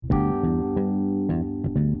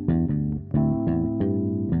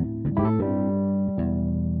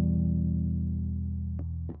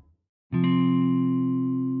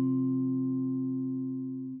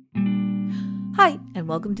and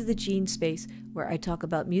welcome to the Gene Space, where I talk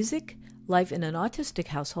about music, life in an autistic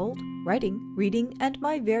household, writing, reading, and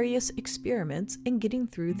my various experiments in getting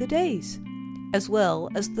through the days, as well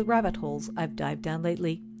as the rabbit holes I've dived down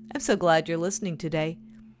lately. I'm so glad you're listening today.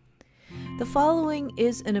 The following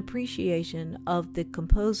is an appreciation of the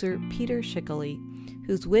composer Peter Schickele,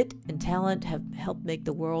 whose wit and talent have helped make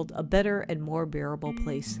the world a better and more bearable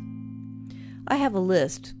place. I have a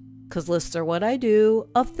list, because lists are what I do,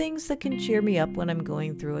 of things that can cheer me up when I'm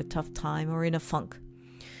going through a tough time or in a funk.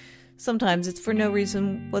 Sometimes it's for no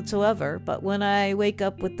reason whatsoever, but when I wake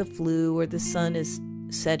up with the flu, or the sun is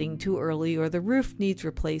setting too early, or the roof needs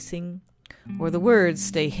replacing, or the words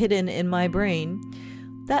stay hidden in my brain,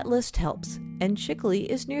 that list helps, and Schickele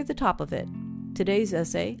is near the top of it. Today's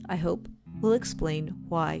essay, I hope, will explain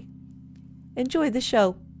why. Enjoy the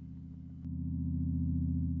show.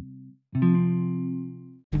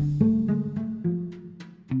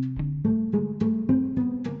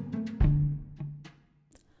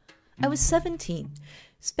 I was 17,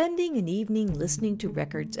 spending an evening listening to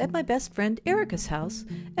records at my best friend Erica's house,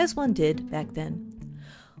 as one did back then.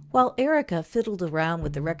 While Erica fiddled around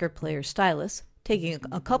with the record player's stylus, taking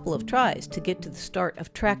a couple of tries to get to the start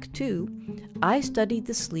of track 2, I studied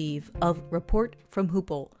the sleeve of Report from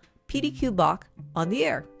Hoople, PDQ Bach on the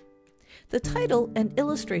Air. The title and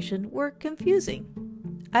illustration were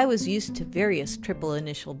confusing. I was used to various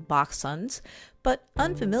triple-initialed Bach sons, but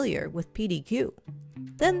unfamiliar with PDQ.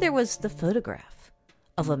 Then there was the photograph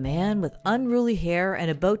of a man with unruly hair and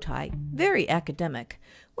a bow tie, very academic,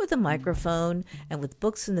 with a microphone and with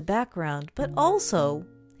books in the background, but also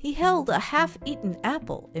he held a half-eaten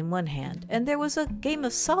apple in one hand, and there was a game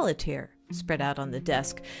of solitaire spread out on the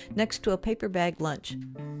desk next to a paper bag lunch.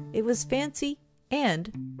 It was fancy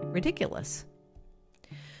and ridiculous.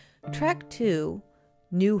 Track 2,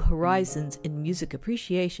 New Horizons in Music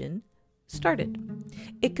Appreciation, started.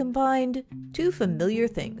 It combined two familiar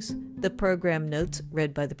things, the program notes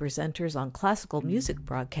read by the presenters on classical music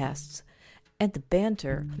broadcasts and the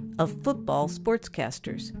banter of football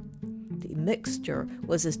sportscasters. The mixture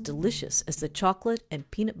was as delicious as the chocolate and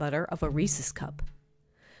peanut butter of a Reese's cup.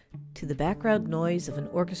 To the background noise of an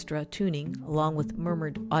orchestra tuning, along with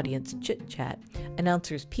murmured audience chit-chat,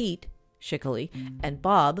 announcers Pete, Schickele, and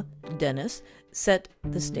Bob, Dennis, set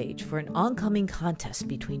the stage for an oncoming contest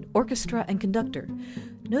between orchestra and conductor,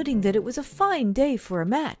 noting that it was a fine day for a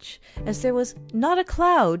match, as there was not a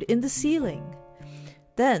cloud in the ceiling.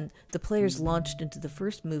 Then the players launched into the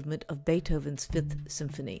first movement of Beethoven's Fifth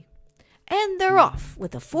Symphony. "And they're off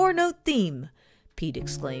with a 4-note theme," Pete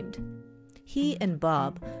exclaimed. He and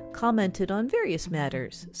Bob commented on various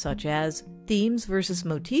matters, such as themes versus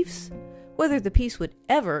motifs, whether the piece would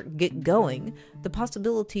ever get going, the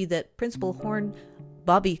possibility that principal horn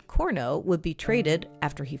Bobby Corno would be traded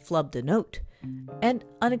after he flubbed a note, and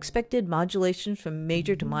unexpected modulations from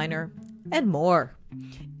major to minor, and more.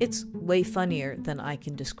 It's way funnier than I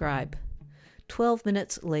can describe. 12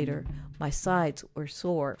 minutes later, my sides were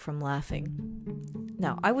sore from laughing.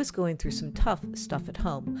 Now, I was going through some tough stuff at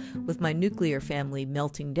home, with my nuclear family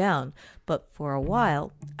melting down, but for a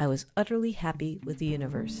while, I was utterly happy with the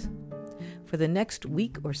universe. For the next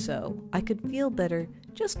week or so, I could feel better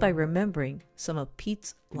just by remembering some of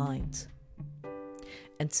Pete's lines.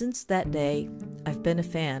 And since that day, I've been a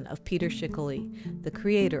fan of Peter Schickele, the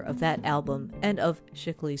creator of that album, and of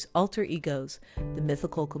Schickele's alter egos, the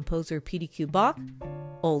mythical composer PDQ Bach,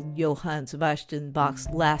 old Johann Sebastian Bach's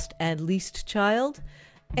last and least child,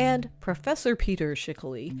 and Professor Peter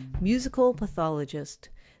Schickele, musical pathologist,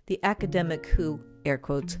 the academic who, air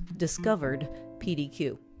quotes, discovered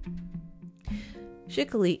PDQ.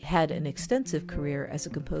 Schickele had an extensive career as a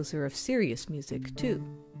composer of serious music, too.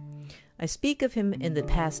 I speak of him in the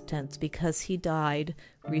past tense because he died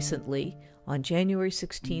recently on January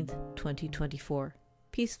 16th, 2024,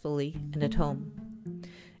 peacefully and at home.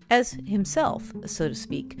 As himself, so to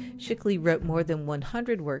speak, Schickele wrote more than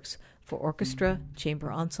 100 works for orchestra, chamber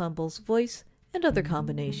ensembles, voice, and other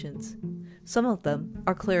combinations. Some of them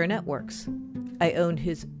are clarinet works. I own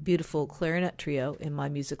his beautiful clarinet trio in my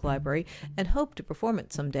music library and hope to perform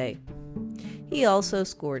it someday. He also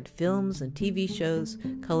scored films and TV shows,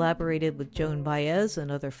 collaborated with Joan Baez and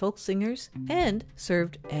other folk singers, and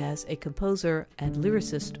served as a composer and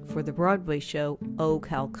lyricist for the Broadway show O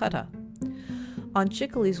Calcutta. On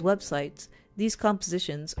Schickele's websites, these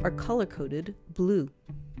compositions are color-coded blue.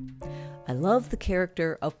 I love the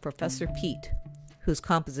character of Professor Pete, whose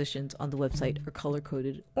compositions on the website are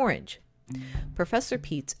color-coded orange. Professor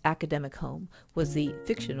Pete's academic home was the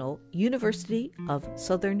fictional University of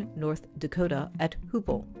Southern North Dakota at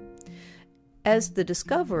Hoople. As the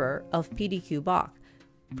discoverer of PDQ Bach,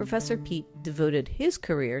 Professor Pete devoted his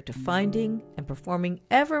career to finding and performing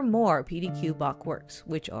ever more PDQ Bach works,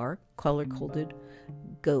 which are color-coded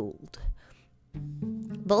gold.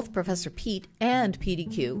 Both Professor Pete and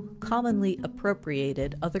PDQ commonly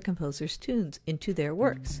appropriated other composers' tunes into their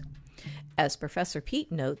works. As Professor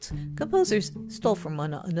Pete notes, composers stole from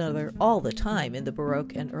one another all the time in the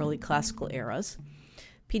Baroque and early classical eras.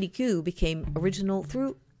 PDQ became original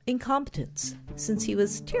through incompetence, since he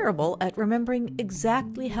was terrible at remembering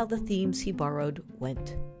exactly how the themes he borrowed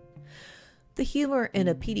went. The humor in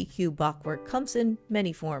a PDQ Bach work comes in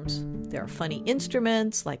many forms. There are funny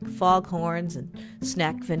instruments like foghorns and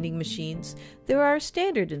snack vending machines. There are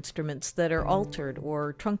standard instruments that are altered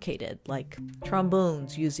or truncated, like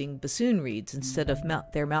trombones using bassoon reeds instead of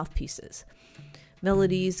their mouthpieces.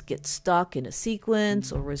 Melodies get stuck in a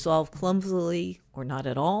sequence or resolve clumsily or not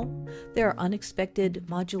at all. There are unexpected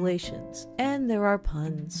modulations, and there are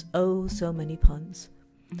puns. Oh, so many puns.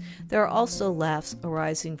 There are also laughs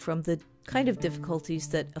arising from the kind of difficulties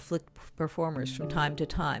that afflict performers from time to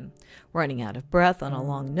time: running out of breath on a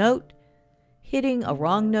long note, hitting a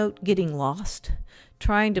wrong note, getting lost,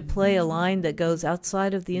 trying to play a line that goes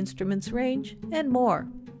outside of the instrument's range, and more.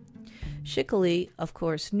 Schickele, of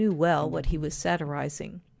course, knew well what he was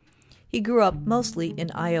satirizing. He grew up mostly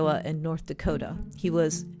in Iowa and North Dakota. He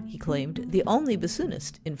was, he claimed, the only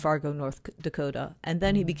bassoonist in Fargo, North Dakota, and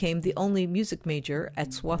then he became the only music major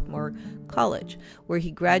at Swarthmore College, where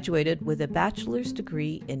he graduated with a bachelor's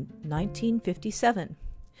degree in 1957.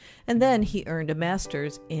 And then he earned a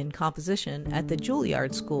master's in composition at the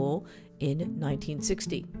Juilliard School in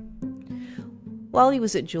 1960. While he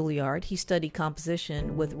was at Juilliard, he studied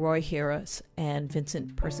composition with Roy Harris and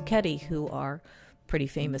Vincent Persichetti, who are pretty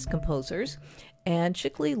famous composers, and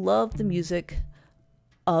Schickele loved the music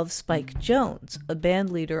of Spike Jones, a band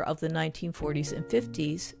leader of the 1940s and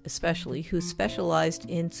 50s especially, who specialized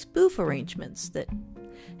in spoof arrangements that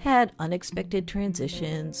had unexpected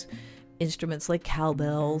transitions, instruments like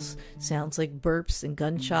cowbells, sounds like burps and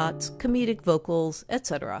gunshots, comedic vocals,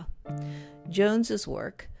 etc. Jones's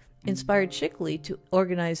work inspired Schickele to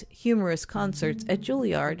organize humorous concerts at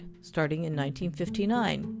Juilliard starting in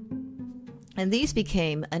 1959. And these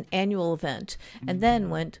became an annual event and then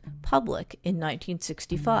went public in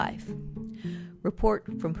 1965. Report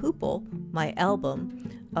from Hoople, my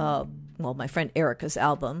album, my friend Erica's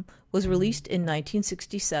album, was released in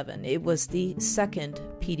 1967. It was the second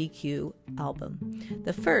PDQ album.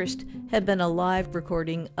 The first had been a live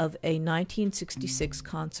recording of a 1966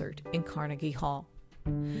 concert in Carnegie Hall.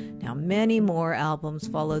 Now, many more albums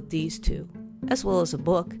followed these two, as well as a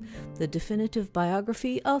book, The Definitive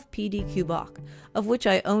Biography of PDQ Bach, of which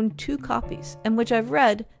I own 2 copies and which I've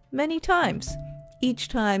read many times, each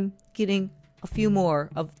time getting a few more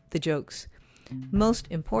of the jokes. Most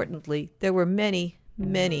importantly, there were many,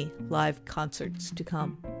 many live concerts to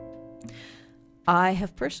come. I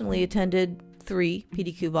have personally attended 3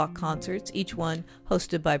 PDQ Bach concerts, each one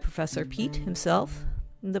hosted by Professor Pete himself.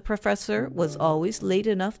 The professor was always late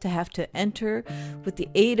enough to have to enter with the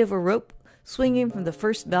aid of a rope swinging from the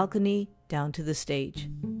first balcony down to the stage,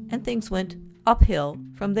 and things went uphill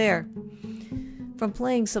from there. From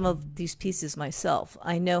playing some of these pieces myself,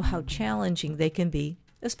 I know how challenging they can be,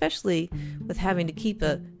 especially with having to keep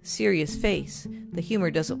a serious face. The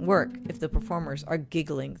humor doesn't work if the performers are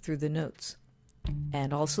giggling through the notes.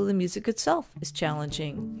 And also the music itself is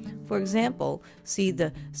challenging. For example, see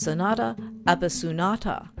the Sonata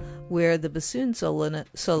Abbassionata, where the bassoon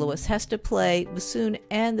soloist has to play bassoon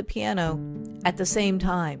and the piano at the same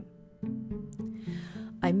time.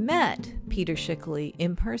 I met Peter Schickele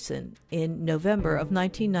in person in November of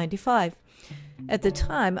 1995. At the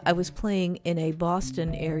time, I was playing in a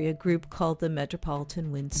Boston area group called the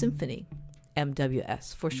Metropolitan Wind Symphony,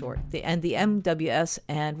 MWS for short. The MWS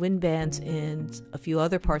and wind bands in a few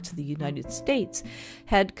other parts of the United States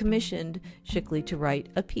had commissioned Schickele to write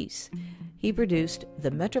a piece. He produced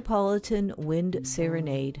the Metropolitan Wind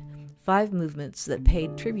Serenade, 5 movements that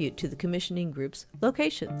paid tribute to the commissioning group's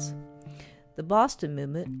locations. The Boston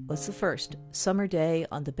movement was the first, Summer Day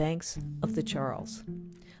on the Banks of the Charles.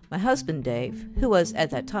 My husband Dave, who was at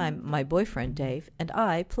that time my boyfriend Dave, and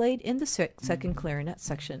I played in the second clarinet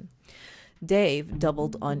section. Dave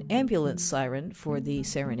doubled on ambulance siren for the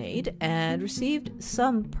serenade and received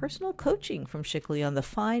some personal coaching from Schickele on the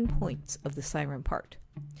fine points of the siren part.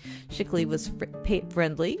 Schickele was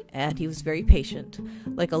friendly and he was very patient.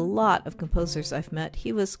 Like a lot of composers I've met,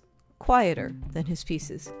 he was quieter than his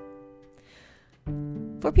pieces.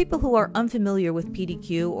 For people who are unfamiliar with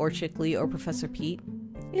PDQ or Schickele or Professor Pete,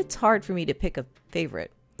 it's hard for me to pick a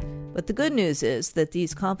favorite. But the good news is that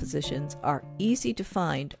these compositions are easy to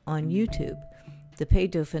find on YouTube. The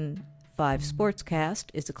Beethoven 5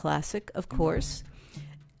 Sportscast is a classic, of course.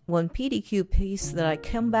 One PDQ piece that I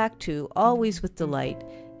come back to always with delight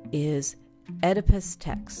is Oedipus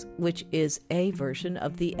Tex, which is a version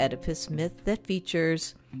of the Oedipus myth that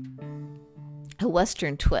features a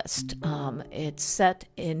Western twist. It's set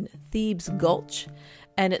in Thebes Gulch,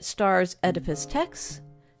 and it stars Oedipus Tex,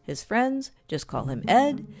 his friends, just call him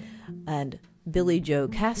Ed, and Billy Joe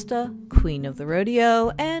Casta, Queen of the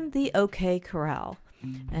Rodeo, and the OK Corral.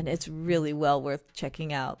 And it's really well worth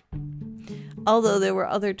checking out. Although there were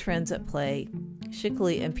other trends at play,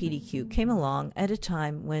 Shickley and PDQ came along at a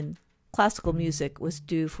time when classical music was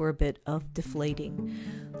due for a bit of deflating.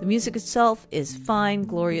 The music itself is fine,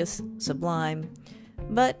 glorious, sublime,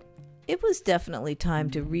 but it was definitely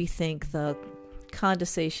time to rethink the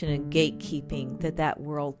condensation and gatekeeping that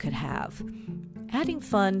world could have. Adding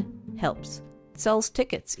fun helps, sells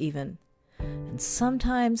tickets even. And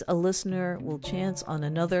sometimes a listener will chance on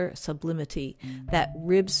another sublimity, that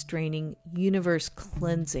rib-straining,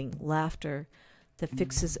 universe-cleansing laughter that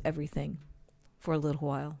fixes everything for a little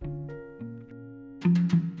while.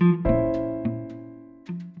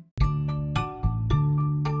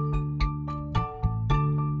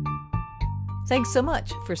 Thanks so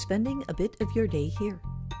much for spending a bit of your day here.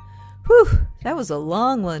 Whew, that was a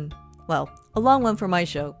long one. Well, a long one for my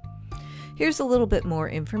show. Here's a little bit more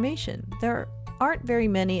information. There aren't very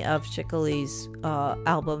many of Shickley's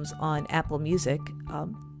albums on Apple Music,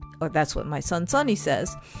 or that's what my son Sonny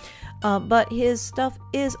says, but his stuff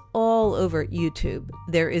is all over YouTube.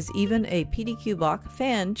 There is even a PDQ Bach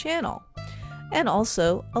fan channel. And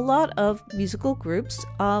also, a lot of musical groups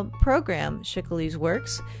program Shickley's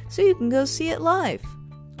works, so you can go see it live,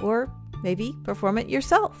 or maybe perform it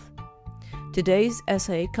yourself. Today's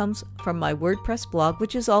essay comes from my WordPress blog,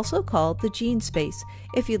 which is also called The Gene Space,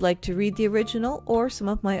 if you'd like to read the original or some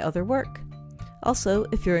of my other work. Also,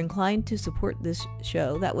 if you're inclined to support this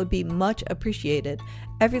show, that would be much appreciated.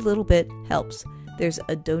 Every little bit helps. There's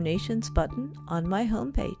a donations button on my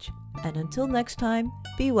homepage. And until next time,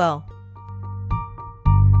 be well.